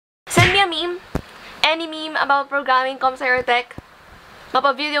any meme about programming, comms, or tech,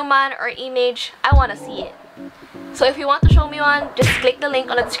 mapa-video man or image, I wanna see it. So if you want to show me one, just click the link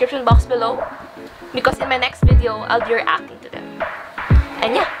on the description box below, because in my next video, I'll be reacting to them.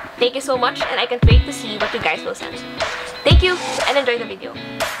 And yeah, thank you so much, and I can't wait to see what you guys will send. Thank you, and enjoy the video.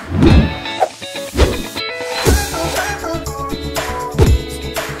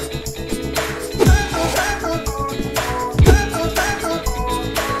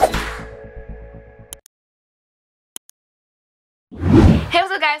 Hey,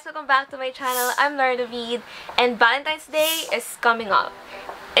 what's up guys? Welcome back to my channel. I'm Laura David, and Valentine's Day is coming up.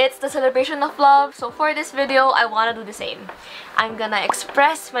 It's the celebration of love, so for this video, I wanna do the same. I'm gonna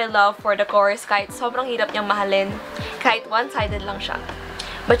express my love for the course kahit sobrang hirap niyang mahalin, kahit one-sided lang siya.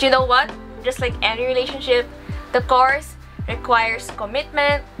 But you know what? Just like any relationship, the course requires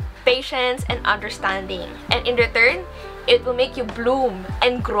commitment, patience, and understanding. And in return, it will make you bloom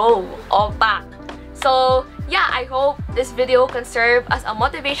and grow all back. So, yeah, I hope this video can serve as a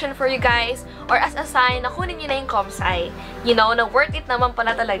motivation for you guys or as a sign na kunin nyo na yung comsci. You know, na worth it naman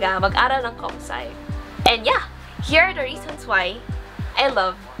pala talaga mag-aral ng comsci. And yeah, here are the reasons why I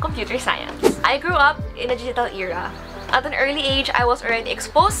love computer science. I grew up in a digital era. At an early age, I was already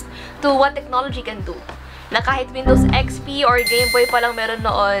exposed to what technology can do. Na kahit Windows XP or Game Boy pa lang meron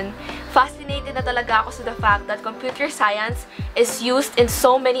noon, fascinated na talaga ako sa the fact that computer science is used in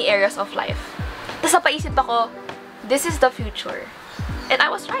so many areas of life. Tapos napaisip ako, this is the future. And I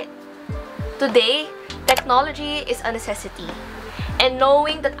was right. Today, technology is a necessity. And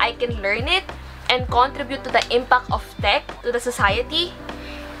knowing that I can learn it and contribute to the impact of tech to the society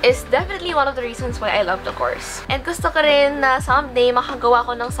is definitely one of the reasons why I love the course. And gusto ko rin na someday makagawa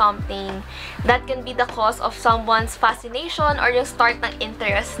ko ng something that can be the cause of someone's fascination or yung start ng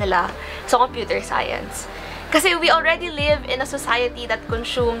interest nila sa computer science. Kasi we already live in a society that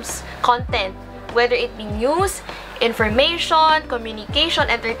consumes content, whether it be news, information, communication,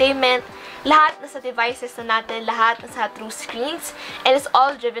 entertainment, lahat nasa devices na natin, lahat nasa through screens, and it's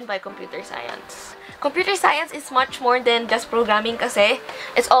all driven by computer science. Computer science is much more than just programming kasi.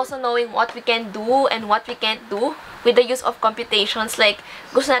 It's also knowing what we can do and what we can't do with the use of computations. Like,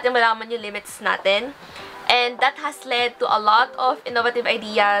 gusto natin malaman yung limits natin. And that has led to a lot of innovative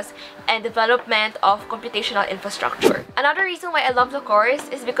ideas and development of computational infrastructure. Another reason why I love the course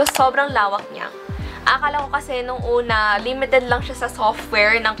is because sobrang lawak niya. Akala ko kasi nung una, limited lang siya sa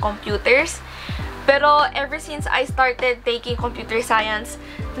software ng computers. Pero ever since I started taking computer science,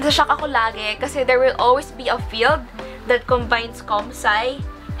 nasashock ako lagi kasi there will always be a field that combines comsci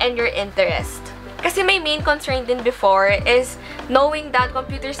and your interest. Kasi my main concern din before is knowing that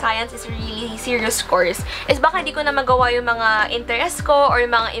computer science is really serious course. Is baka hindi ko na magawa yung mga interest ko or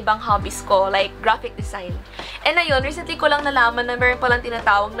yung mga ibang hobbies ko, like graphic design. And ayun, recently ko lang nalaman na meron palang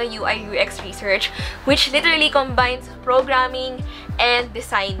tinatawag na UI UX research, which literally combines programming and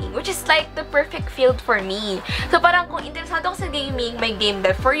designing, which is like the perfect field for me. So parang kung interesado ako sa gaming, may game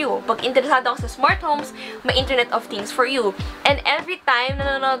dev for you. Pag interesado ako sa smart homes, may Internet of Things for you. And every time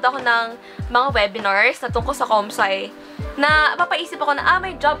nanonood ako ng mga webinars na tungkol sa comsci, na mapaisip ako na,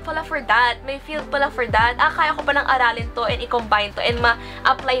 may job pala for that, may field pala for that, kaya ko pa nang aralin to and i-combine to and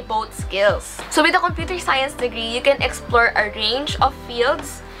ma-apply both skills. So with a computer science degree, you can explore a range of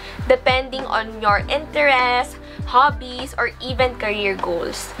fields depending on your interests, hobbies, or even career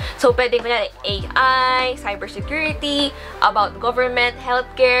goals. So, pwedeng like AI, cybersecurity, about government,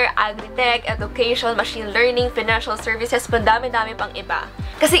 healthcare, agri-tech, education, machine learning, financial services, madami-dami pang iba.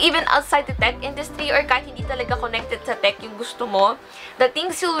 Kasi even outside the tech industry or kahit hindi talaga connected sa tech yung gusto mo, the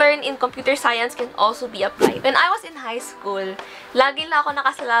things you learn in computer science can also be applied. When I was in high school, lagi lang ako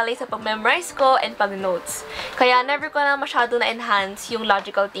nakasalalay sa pag-memorize ko and pag-notes. Kaya never ko na masyado na-enhance yung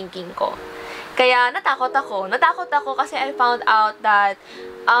logical thinking ko. Kaya natakot ako. Natakot ako kasi I found out that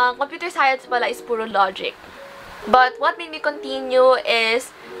computer science pala is puro logic. But what made me continue is,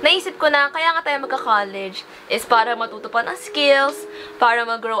 naisip ko na kaya nga tayo magka-college is para matuto pa ng skills, para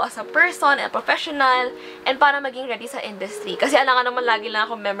mag-grow as a person and a professional, and para maging ready sa industry. Kasi alam nga naman lagi lang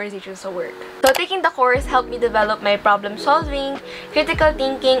ako memorization sa work. So taking the course helped me develop my problem solving, critical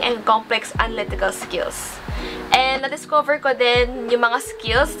thinking, and complex analytical skills. And na-discover ko din yung mga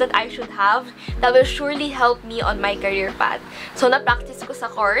skills that I should have that will surely help me on my career path. So na-practice ko sa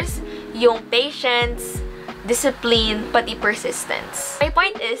course yung patience, discipline, pati persistence. My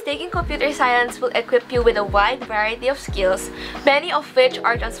point is, taking computer science will equip you with a wide variety of skills, many of which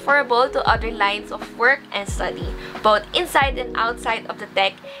are transferable to other lines of work and study, both inside and outside of the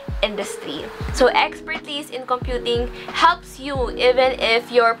tech industry. So expertise in computing helps you even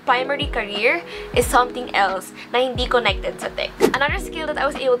if your primary career is something else na hindi connected sa tech. Another skill that I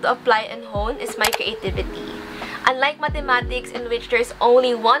was able to apply and hone is my creativity. Unlike mathematics, in which there's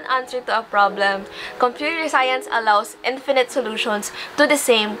only one answer to a problem, computer science allows infinite solutions to the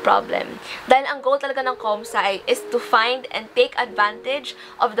same problem. Dahil ang goal talaga ng ComSci is to find and take advantage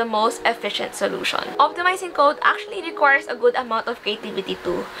of the most efficient solution. Optimizing code actually requires a good amount of creativity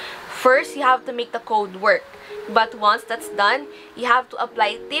too. First, you have to make the code work. But once that's done, you have to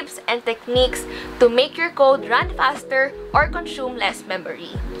apply tips and techniques to make your code run faster or consume less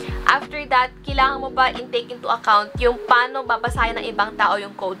memory. After that, kailangan mo pa take into account yung paano babasahin ng ibang tao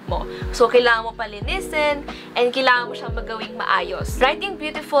yung code mo. So, kailangan mo pa linisin and kailangan mo siyang magawing maayos. Writing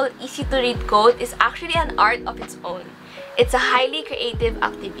beautiful, easy-to-read code is actually an art of its own. It's a highly creative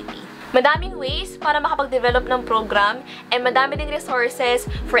activity. Madaming ways para makapag-develop ng program and madami ding resources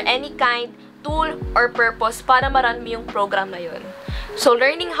for any kind, tool, or purpose para ma-run mo yung program na yun. So,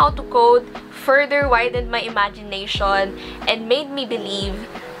 learning how to code further widened my imagination and made me believe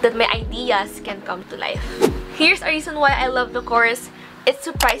that my ideas can come to life. Here's a reason why I love the course. It's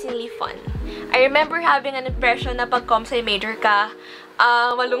surprisingly fun. I remember having an impression na pag ComSci major ka,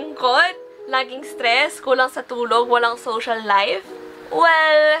 malungkot, laging stress, kulang sa tulog, walang social life.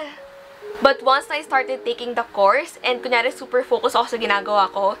 Well, but once I started taking the course and kunyari super focus ako sa ginagawa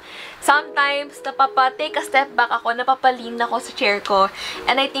ko, sometimes take a step back ako, napapalin ako sa chair ko,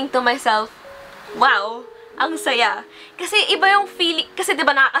 and I think to myself, wow, ang saya. Kasi iba yung feeling, kasi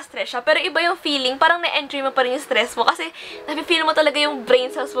diba nakaka-stress siya, pero iba yung feeling, parang na-enjoy mo pa rin yung stress mo kasi nafe-feel mo talaga yung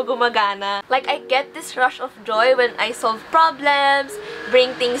brain cells mo gumagana. Like, I get this rush of joy when I solve problems,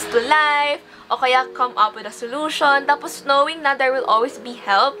 bring things to life, o kaya come up with a solution. Tapos knowing na there will always be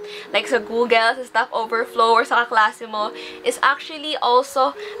help, like sa Google, sa Stack Overflow, or sa kaklase mo, is actually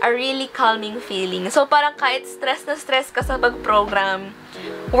also a really calming feeling. So parang kahit stress na stress ka sa pag-program,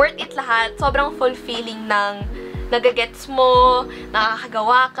 worth it lahat. Sobrang fulfilling ng nagagets mo,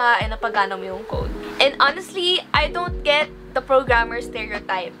 nakakagawa ka, and napagana mo yung code. And honestly, I don't get the programmer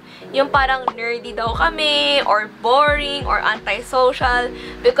stereotype. Yung parang nerdy daw kami, or boring, or antisocial,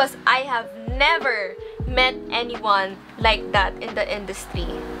 because I have never met anyone like that in the industry.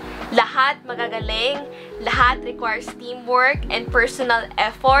 Lahat magagaling, lahat requires teamwork and personal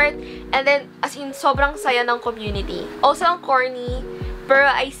effort, and then, as in, sobrang saya ng community. Also, ang corny, pero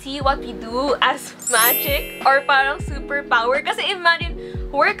I see what we do as magic or parang superpower. Kasi imagine,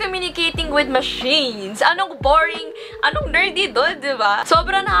 we're communicating with machines. Anong boring, anong nerdy doon, diba?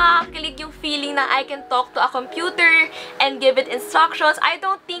 Sobrang nakakakilig yung feeling na I can talk to a computer and give it instructions. I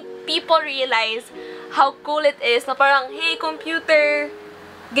don't think people realize how cool it is na parang, hey, computer,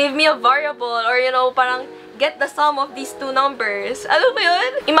 give me a variable, or you know, parang get the sum of these two numbers. Alam mo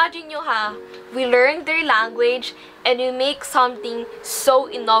yun? Imagine nyo ha, we learn their language and we make something so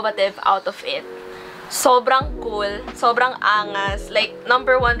innovative out of it. Sobrang cool, sobrang angas. Like,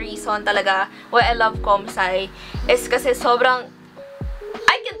 number one reason talaga why I love ComSci is kasi sobrang,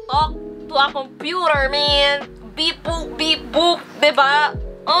 I can talk to a computer, man. Beep boop, diba?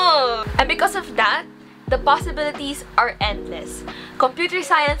 And because of that, the possibilities are endless. Computer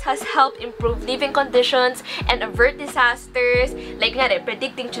science has helped improve living conditions and avert disasters, like nga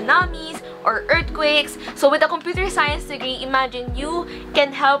predicting tsunamis or earthquakes. So with a computer science degree, imagine you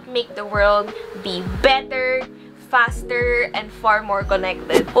can help make the world be better, faster, and far more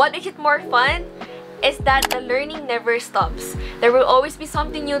connected. What makes it more fun is that the learning never stops. There will always be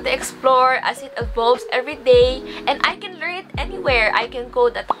something new to explore as it evolves every day, and I can learn it anywhere. I can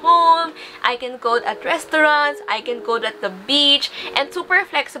code at home, I can code at restaurants, I can code at the beach, and super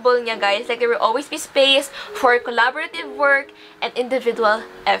flexible niya, guys. Like, there will always be space for collaborative work and individual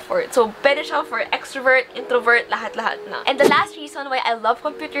effort. So, pwede siya for extrovert, introvert, lahat-lahat na. And the last reason why I love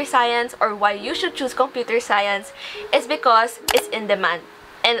computer science, or why you should choose computer science, is because it's in demand.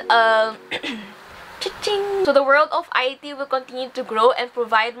 And, so the world of IT will continue to grow and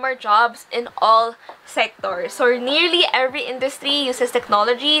provide more jobs in all sectors. So nearly every industry uses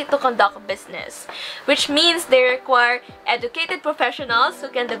technology to conduct business, which means they require educated professionals who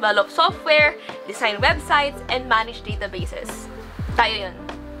can develop software, design websites, and manage databases. Tayo yun.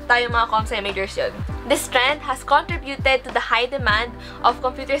 Tayo mga ComSci majors yun. This trend has contributed to the high demand of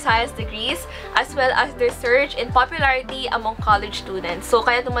computer science degrees, as well as their surge in popularity among college students. So,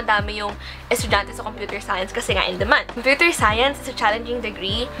 kaya dumadami yung estudyante sa computer science kasi nga in demand. Computer science is a challenging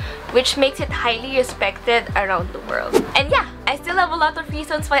degree, which makes it highly respected around the world. And yeah, I still have a lot of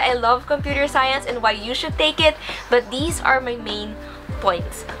reasons why I love computer science and why you should take it, but these are my main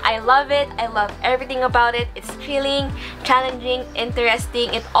points. I love it. I love everything about it. It's thrilling, challenging, interesting.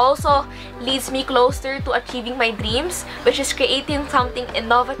 It also leads me closer to achieving my dreams, which is creating something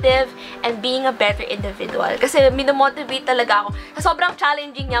innovative and being a better individual. Kasi minomotivate talaga ako. Sa sobrang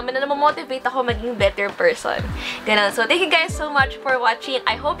challenging niya, minomotivate ako maging better person. Ganun. So, thank you guys so much for watching.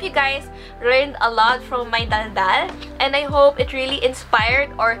 I hope you guys learned a lot from my daldal. And I hope it really inspired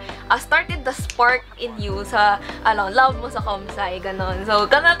or started the spark in you sa, love mo sa Komsay. Ganon. So,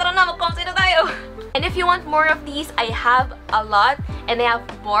 tara na, mag-Komsay na tayo! And if you want more of these, I have a lot and I have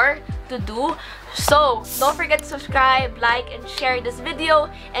more to do. So, don't forget to subscribe, like, and share this video,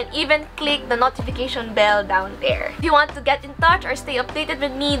 and even click the notification bell down there. If you want to get in touch or stay updated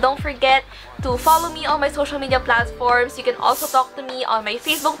with me, don't forget to follow me on my social media platforms. You can also talk to me on my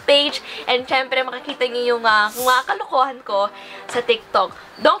Facebook page, and syempre makikita niyo yung mga kalokohan ko sa TikTok.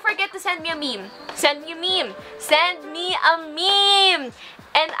 Don't forget to send me a meme. Send me a meme! Send me a meme!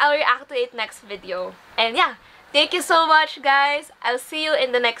 And I'll react to it next video. And yeah, thank you so much, guys. I'll see you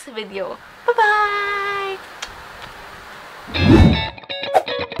in the next video. Bye-bye!